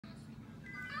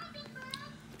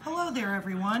Hello there,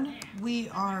 everyone. We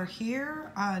are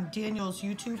here on Daniel's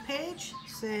YouTube page.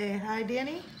 Say hi,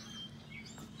 Danny.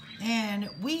 And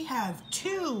we have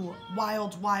two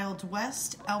Wild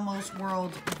West Elmos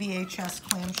World VHS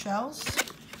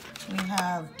clamshells. We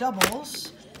have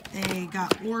doubles. They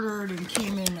got ordered and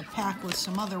came in a pack with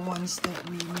some other ones that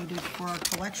we needed for our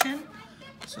collection.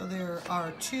 So there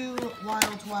are two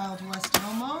Wild West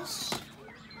Elmos.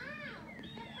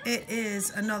 It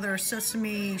is another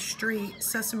Sesame Street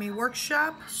Sesame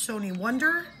Workshop Sony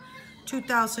Wonder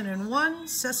 2001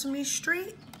 Sesame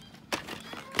Street.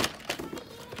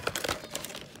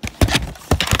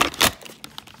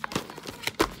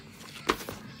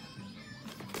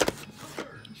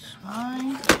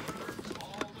 Fine.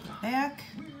 Back.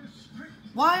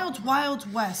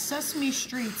 Wild West Sesame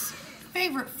Street's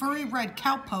favorite furry red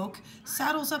cowpoke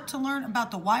saddles up to learn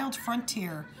about the wild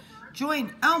frontier.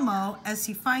 Join Elmo as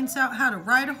he finds out how to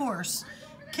ride a horse,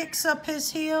 kicks up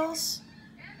his heels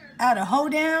at a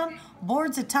hoedown,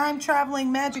 boards a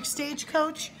time-traveling magic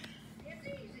stagecoach,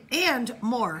 and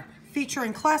more.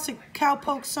 Featuring classic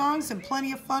cowpoke songs and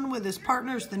plenty of fun with his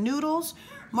partners, the Noodles,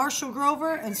 Marshall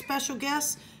Grover, and special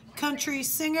guests, country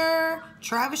singer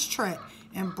Travis Tritt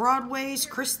and Broadway's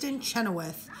Kristen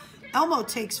Chenoweth. Elmo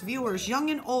takes viewers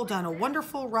young and old on a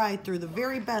wonderful ride through the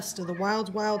very best of the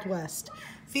Wild West,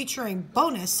 featuring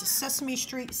bonus Sesame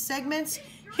Street segments,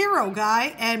 Hero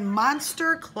Guy, and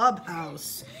Monster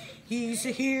Clubhouse. He's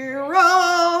a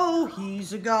hero,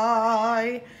 he's a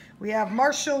guy. We have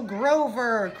Marshall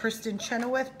Grover, Kristen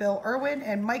Chenoweth, Bill Irwin,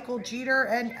 and Michael Jeter,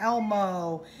 and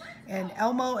Elmo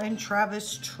and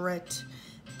Travis Tritt.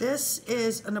 This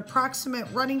is an approximate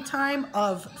running time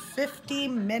of 50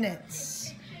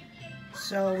 minutes.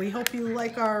 So we hope you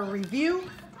like our review,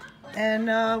 and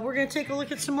we're going to take a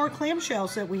look at some more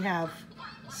clamshells that we have.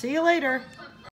 See you later.